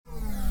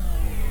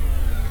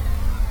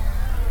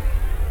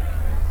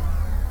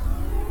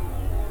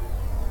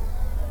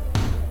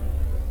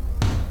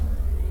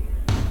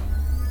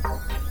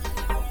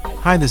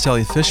Hi, this is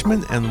Elliot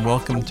Fishman, and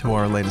welcome to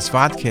our latest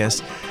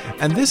vodcast.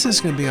 And this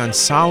is going to be on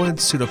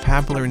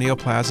Solid-Pseudopapillary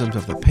Neoplasms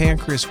of the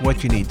pancreas,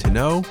 what you need to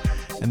know.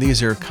 And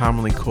these are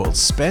commonly called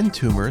SPEN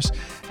tumors.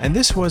 And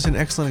this was an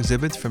excellent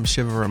exhibit from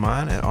Shiva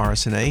Raman at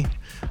RSNA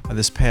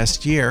this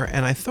past year.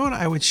 And I thought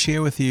I would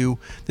share with you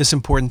this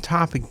important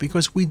topic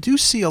because we do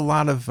see a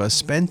lot of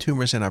SPEN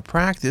tumors in our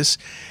practice.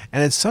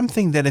 And it's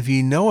something that if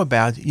you know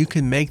about, you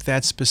can make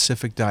that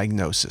specific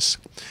diagnosis.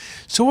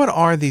 So what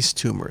are these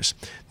tumors?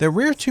 They're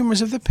rare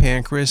tumors of the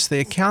pancreas. They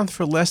account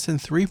for less than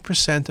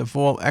 3% of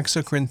all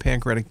exocrine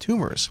pancreatic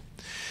tumors.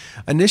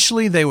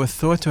 Initially, they were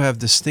thought to have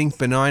distinct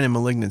benign and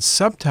malignant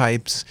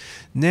subtypes.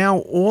 Now,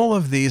 all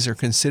of these are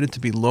considered to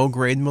be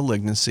low-grade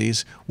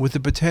malignancies with the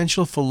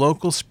potential for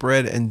local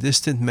spread and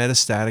distant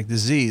metastatic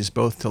disease,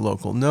 both to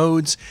local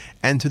nodes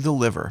and to the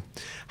liver.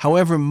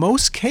 However,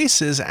 most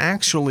cases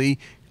actually,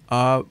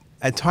 at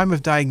time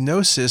of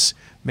diagnosis,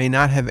 may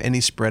not have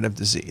any spread of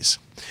disease.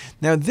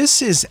 Now,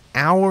 this is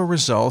our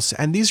results,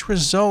 and these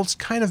results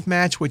kind of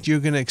match what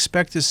you're going to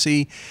expect to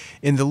see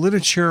in the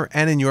literature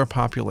and in your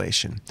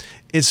population.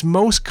 It's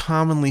most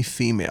commonly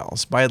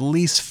females, by at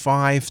least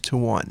 5 to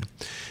 1.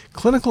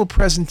 Clinical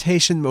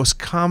presentation most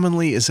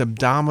commonly is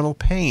abdominal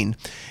pain,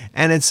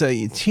 and it's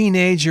a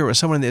teenager or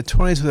someone in their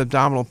 20s with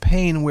abdominal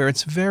pain where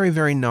it's very,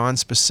 very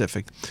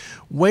nonspecific.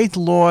 Weight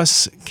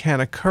loss can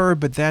occur,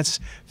 but that's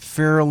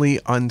fairly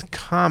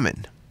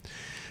uncommon.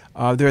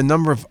 There are a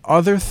number of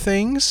other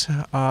things.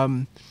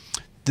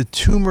 The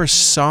tumor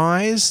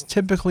size,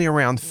 typically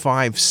around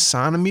 5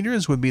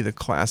 centimeters, would be the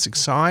classic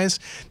size.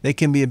 They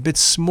can be a bit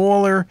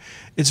smaller.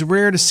 It's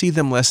rare to see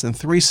them less than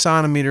 3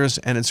 centimeters,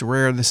 and it's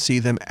rare to see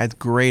them at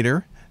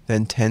greater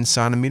than 10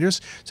 centimeters.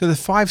 So the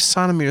 5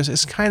 centimeters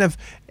is kind of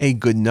a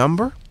good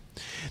number.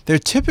 They're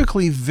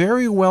typically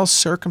very well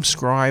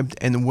circumscribed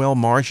and well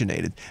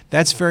marginated.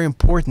 That's very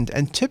important,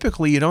 and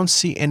typically you don't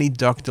see any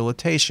duct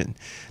dilatation.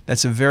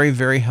 That's a very,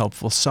 very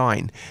helpful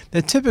sign.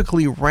 They're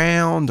typically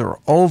round or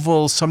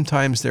oval.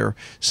 Sometimes they're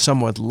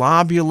somewhat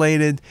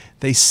lobulated.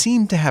 They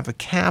seem to have a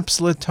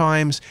capsule at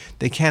times.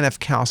 They can have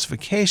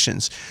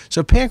calcifications.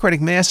 So pancreatic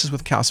masses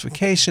with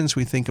calcifications,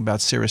 we think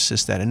about serous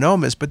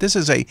cystadenomas, but this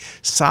is a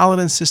solid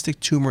and cystic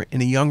tumor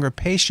in a younger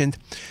patient,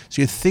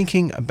 so you're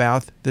thinking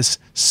about this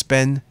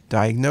SPEN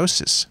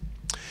diagnosis.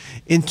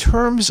 In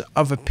terms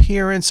of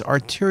appearance,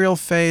 arterial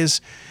phase,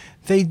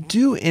 they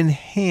do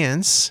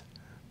enhance,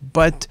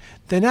 but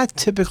they're not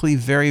typically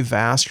very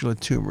vascular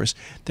tumors.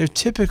 They're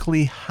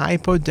typically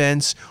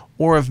hypodense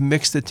or of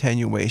mixed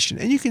attenuation.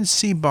 And you can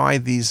see by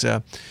these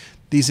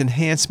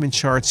enhancement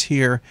charts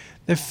here,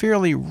 they're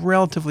fairly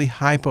relatively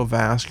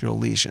hypovascular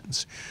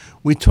lesions.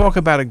 We talk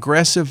about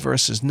aggressive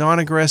versus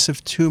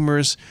non-aggressive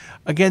tumors.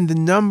 Again, the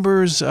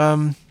numbers,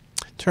 in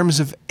terms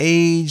of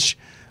age,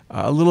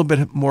 a little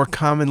bit more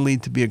commonly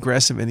to be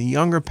aggressive in a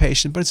younger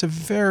patient, but it's a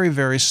very,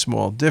 very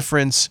small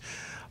difference.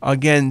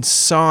 Again,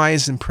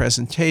 size and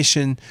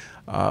presentation,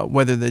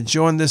 whether they're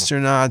jaundiced or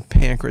not,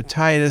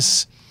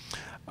 pancreatitis,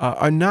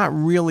 are not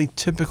really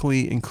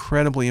typically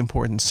incredibly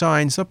important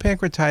signs. So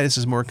pancreatitis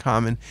is more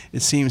common,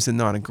 it seems, than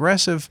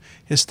non-aggressive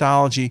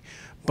histology.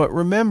 But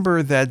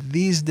remember that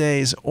these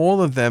days, all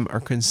of them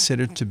are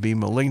considered to be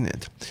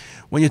malignant.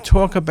 When you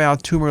talk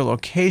about tumor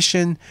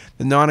location,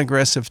 the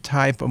non-aggressive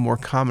type are more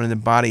common in the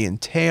body and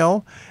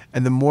tail,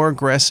 and the more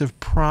aggressive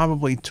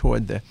probably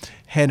toward the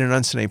head and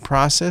uncinate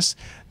process.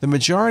 The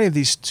majority of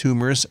these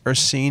tumors are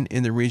seen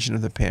in the region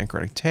of the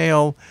pancreatic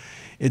tail.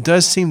 It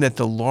does seem that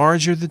the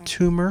larger the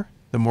tumor,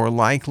 the more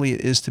likely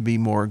it is to be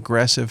more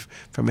aggressive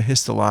from a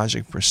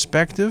histologic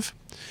perspective.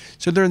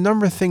 So there are a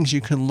number of things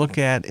you can look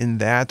at in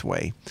that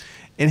way.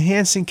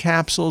 Enhancing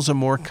capsules are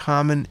more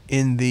common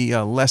in the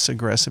less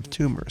aggressive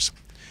tumors.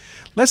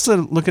 Let's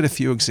look at a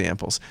few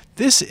examples.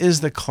 This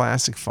is the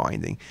classic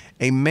finding.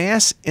 A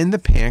mass in the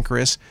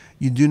pancreas,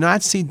 you do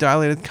not see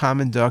dilated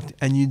common duct,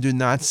 and you do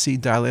not see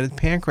dilated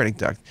pancreatic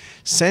duct.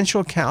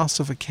 Central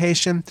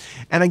calcification,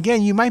 and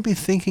again, you might be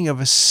thinking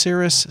of a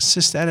serous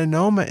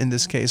cystadenoma in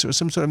this case, or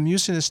some sort of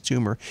mucinous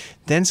tumor.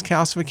 Dense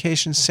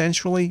calcification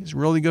centrally is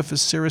really good for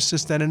serous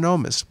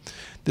cystadenomas.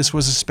 This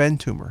was a SPEN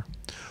tumor.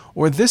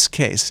 Or this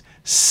case,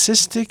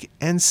 cystic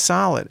and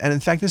solid. And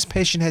in fact, this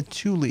patient had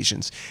 2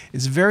 lesions.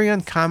 It's very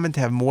uncommon to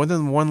have more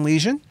than 1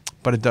 lesion,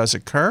 but it does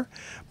occur.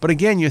 But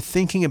again, you're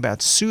thinking about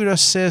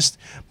pseudocyst,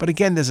 but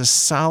again, there's a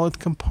solid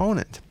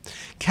component.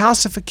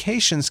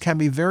 Calcifications can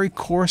be very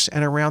coarse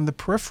and around the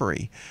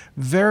periphery.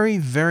 Very,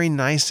 very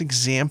nice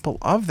example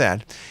of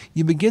that.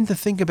 You begin to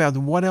think about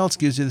what else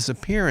gives you this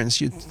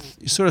appearance. You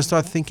sort of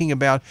start thinking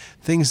about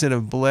things that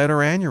have bled or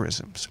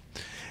aneurysms.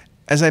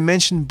 As I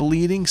mentioned,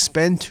 bleeding,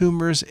 SPEN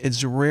tumors,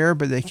 it's rare,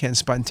 but they can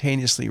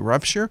spontaneously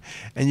rupture,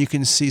 and you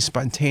can see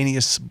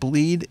spontaneous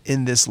bleed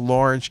in this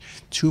large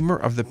tumor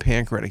of the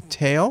pancreatic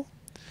tail.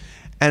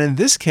 And in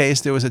this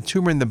case, there was a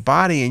tumor in the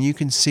body, and you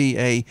can see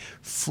a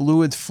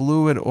fluid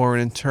or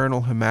an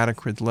internal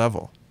hematocrit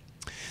level.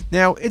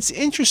 Now, it's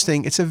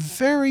interesting. It's a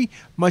very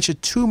much a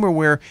tumor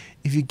where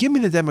if you give me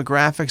the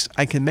demographics,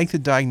 I can make the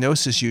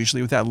diagnosis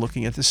usually without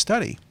looking at the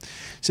study.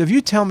 So if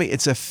you tell me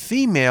it's a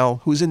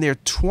female who's in their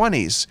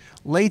 20s,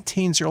 late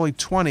teens, early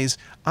 20s,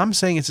 I'm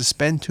saying it's a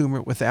SPEN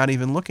tumor without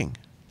even looking.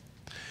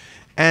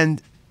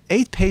 And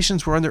 8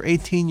 patients were under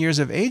 18 years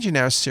of age in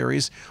our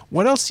series.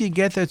 What else do you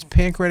get that's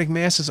pancreatic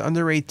masses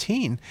under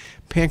 18?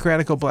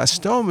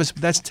 Pancreaticoblastomas,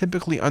 but that's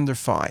typically under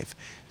 5.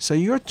 So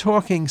you're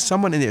talking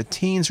someone in their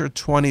teens or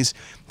 20s.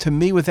 To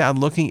me, without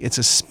looking, it's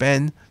a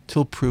SPEN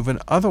till proven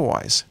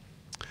otherwise.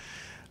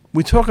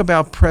 We talk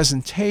about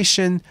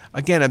presentation.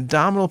 Again,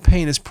 abdominal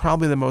pain is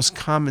probably the most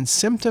common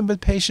symptom, but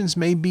patients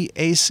may be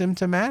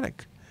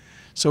asymptomatic.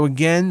 So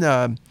again,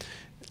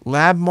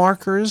 lab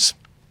markers,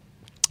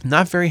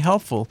 not very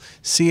helpful.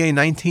 CA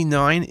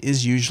 19-9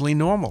 is usually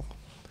normal.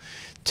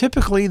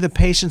 Typically, the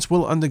patients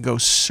will undergo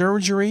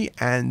surgery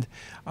and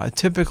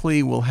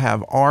typically will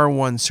have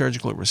R1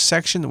 surgical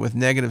resection with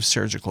negative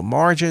surgical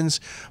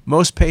margins.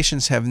 Most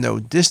patients have no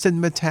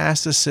distant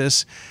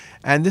metastasis,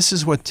 and this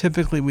is what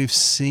typically we've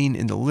seen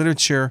in the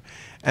literature,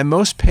 and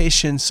most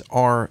patients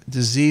are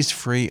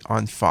disease-free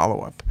on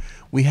follow-up.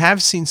 We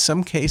have seen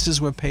some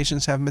cases where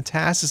patients have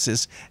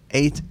metastasis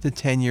 8 to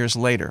 10 years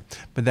later,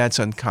 but that's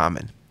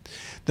uncommon.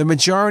 The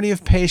majority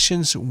of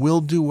patients will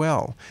do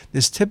well.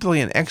 There's typically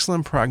an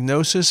excellent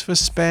prognosis for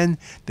SPEN.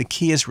 The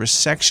key is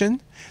resection.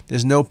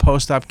 There's no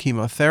post-op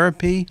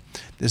chemotherapy.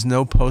 There's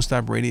no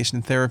post-op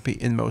radiation therapy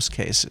in most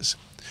cases.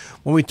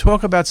 When we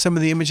talk about some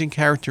of the imaging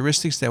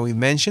characteristics that we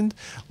mentioned,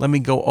 let me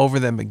go over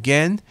them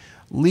again.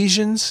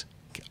 Lesions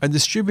are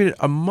distributed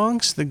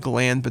amongst the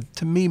gland, but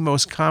to me,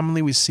 most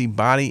commonly, we see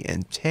body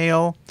and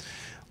tail.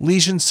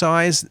 Lesion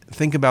size,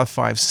 think about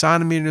 5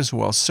 centimeters,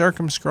 well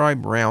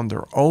circumscribed, round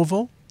or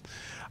oval.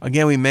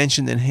 Again, we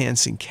mentioned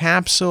enhancing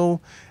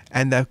capsule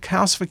and the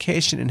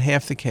calcification in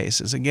half the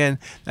cases. Again,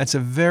 that's a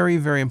very,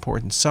 very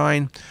important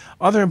sign.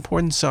 Other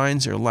important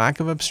signs are lack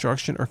of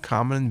obstruction or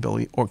common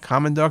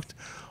duct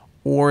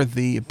or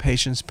the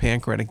patient's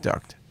pancreatic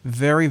duct.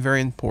 Very,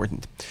 very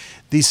important.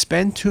 These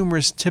SPEN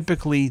tumors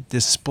typically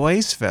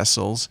displace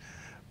vessels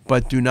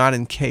but do not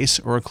encase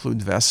or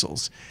occlude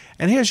vessels.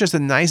 And here's just a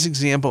nice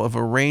example of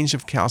a range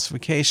of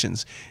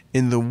calcifications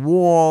in the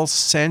wall,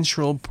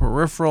 central,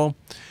 peripheral,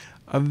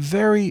 a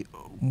very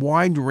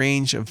wide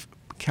range of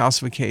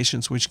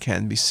calcifications which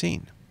can be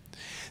seen.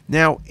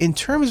 Now, in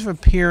terms of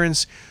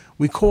appearance,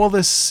 we call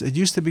this, it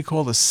used to be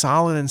called a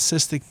solid and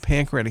cystic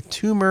pancreatic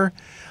tumor.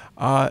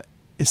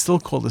 It's still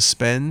called a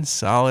SPEN,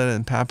 solid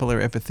and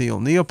papillary epithelial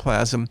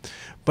neoplasm,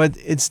 but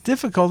it's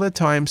difficult at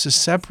times to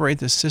separate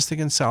the cystic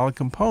and solid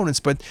components,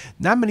 but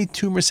not many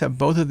tumors have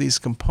both of these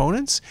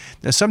components.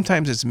 Now,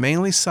 sometimes it's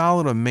mainly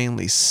solid or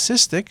mainly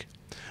cystic,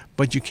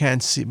 but you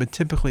can't see, but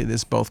typically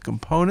there's both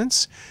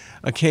components.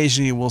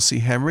 Occasionally you will see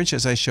hemorrhage,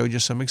 as I showed you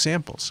some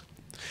examples.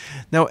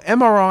 Now,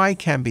 MRI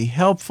can be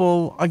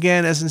helpful,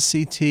 again, as in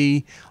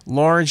CT,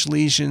 large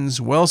lesions,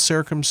 well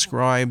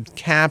circumscribed,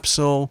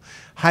 capsule,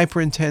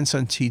 hyperintense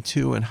on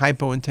T2 and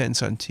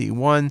hypointense on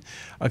T1,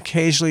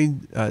 occasionally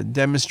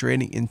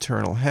demonstrating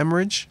internal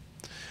hemorrhage.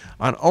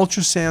 On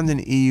ultrasound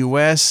and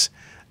EUS,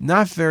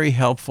 not very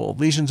helpful.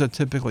 Lesions are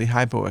typically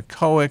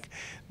hypoechoic.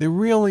 There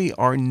really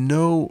are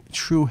no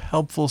true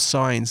helpful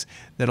signs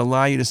that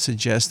allow you to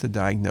suggest the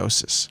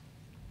diagnosis.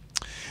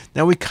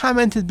 Now, we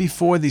commented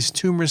before these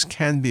tumors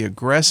can be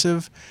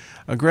aggressive.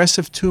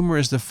 Aggressive tumor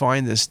is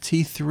defined as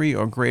T3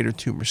 or greater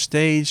tumor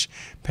stage,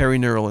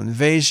 perineural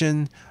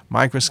invasion,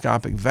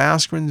 microscopic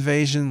vascular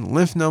invasion,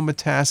 lymph node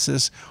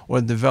metastasis,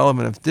 or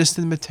development of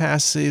distant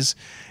metastases,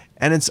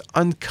 and it's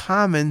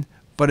uncommon,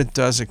 but it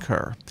does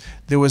occur.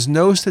 There was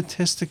no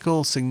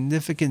statistical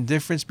significant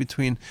difference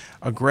between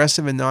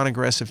aggressive and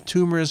non-aggressive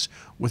tumors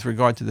with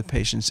regard to the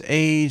patient's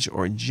age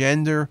or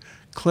gender,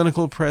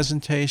 clinical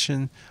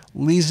presentation,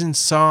 lesion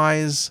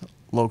size,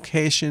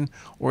 location,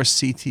 or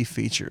CT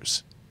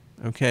features.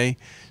 Okay?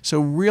 So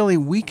really,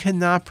 we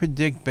cannot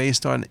predict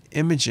based on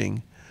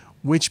imaging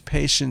which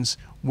patients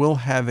will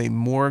have a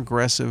more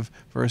aggressive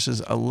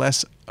versus a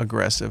less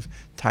aggressive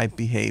type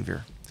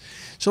behavior.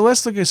 So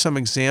let's look at some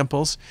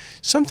examples.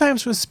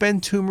 Sometimes with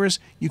SPEN tumors,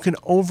 you can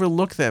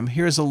overlook them.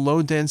 Here's a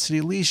low-density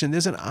lesion.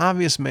 There's an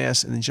obvious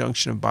mass in the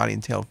junction of body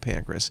and tail of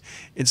pancreas.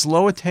 It's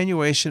low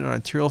attenuation on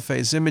arterial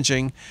phase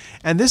imaging,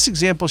 and this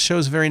example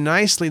shows very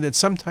nicely that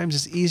sometimes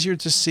it's easier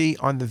to see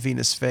on the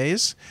venous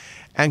phase,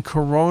 and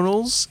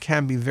coronals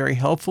can be very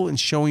helpful in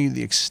showing you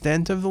the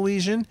extent of the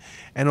lesion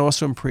and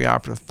also in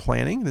preoperative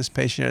planning. This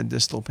patient had a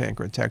distal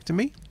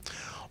pancreatectomy.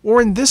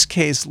 Or in this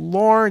case,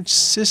 large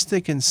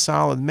cystic and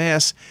solid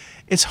mass.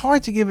 It's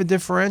hard to give a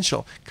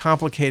differential.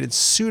 Complicated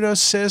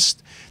pseudocyst,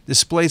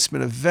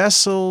 displacement of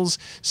vessels,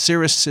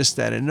 serous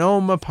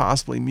cystadenoma,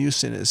 possibly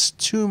mucinous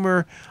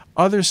tumor,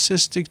 other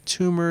cystic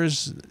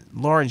tumors,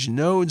 large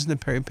nodes in the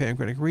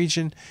peripancreatic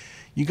region.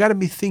 You got to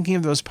be thinking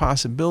of those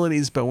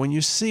possibilities, but when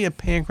you see a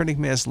pancreatic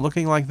mass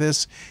looking like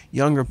this,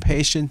 younger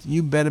patient,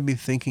 you better be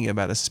thinking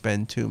about a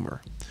SPEN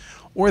tumor.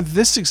 Or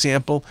this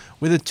example,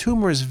 where the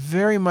tumor is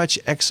very much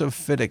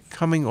exophytic,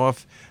 coming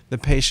off the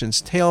patient's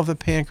tail of the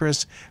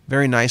pancreas,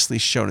 very nicely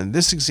shown in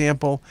this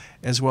example,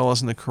 as well as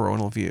in the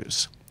coronal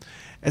views.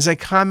 As I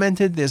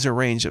commented, there's a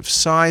range of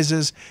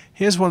sizes.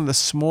 Here's one of the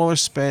smaller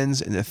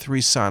spens in the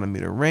 3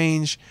 centimeter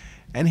range,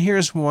 and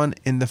here's one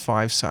in the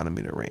 5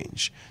 centimeter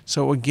range.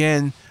 So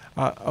again,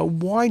 a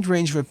wide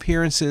range of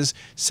appearances.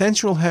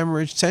 Central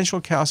hemorrhage,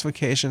 central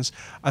calcifications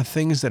are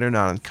things that are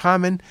not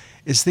uncommon.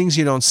 It's things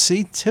you don't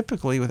see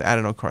typically with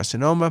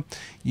adenocarcinoma.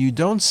 You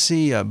don't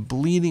see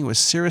bleeding with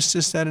serous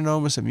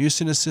cystadenomas and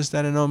mucinous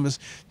cystadenomas.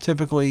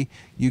 Typically,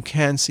 you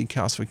can see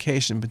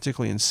calcification,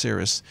 particularly in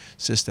serous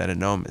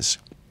cystadenomas.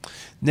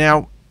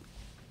 Now,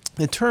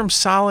 the term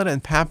solid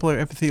and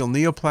papillary epithelial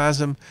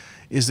neoplasm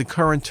is the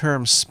current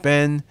term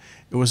SPEN.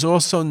 It was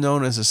also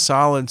known as a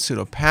solid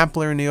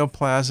pseudopapillary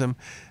neoplasm.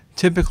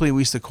 Typically,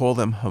 we used to call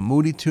them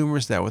Hamudi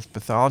tumors. That was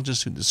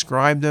pathologists who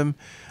described them.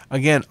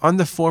 Again,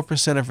 under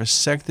 4% of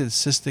resected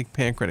cystic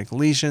pancreatic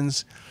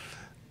lesions.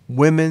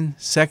 Women,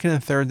 2nd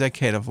and 3rd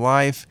decade of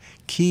life.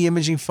 Key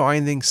imaging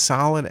findings,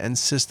 solid and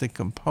cystic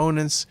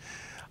components.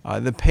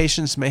 The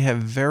patients may have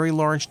very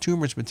large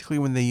tumors, particularly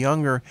when they're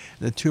younger.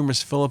 The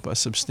tumors fill up a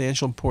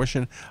substantial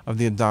portion of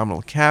the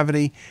abdominal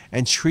cavity,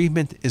 and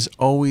treatment is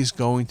always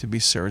going to be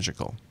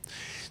surgical.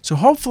 So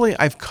hopefully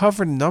I've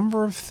covered a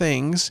number of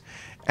things,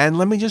 and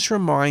let me just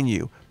remind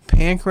you,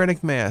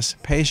 pancreatic mass,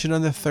 patient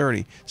under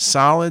 30,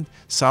 solid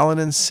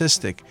and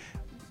cystic,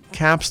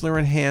 capsular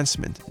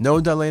enhancement, no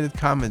dilated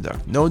common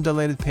duct, no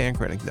dilated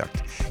pancreatic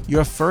duct.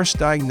 Your first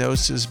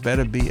diagnosis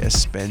better be a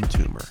SPEN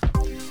tumor.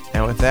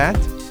 And with that,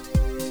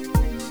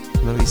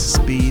 let me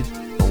speed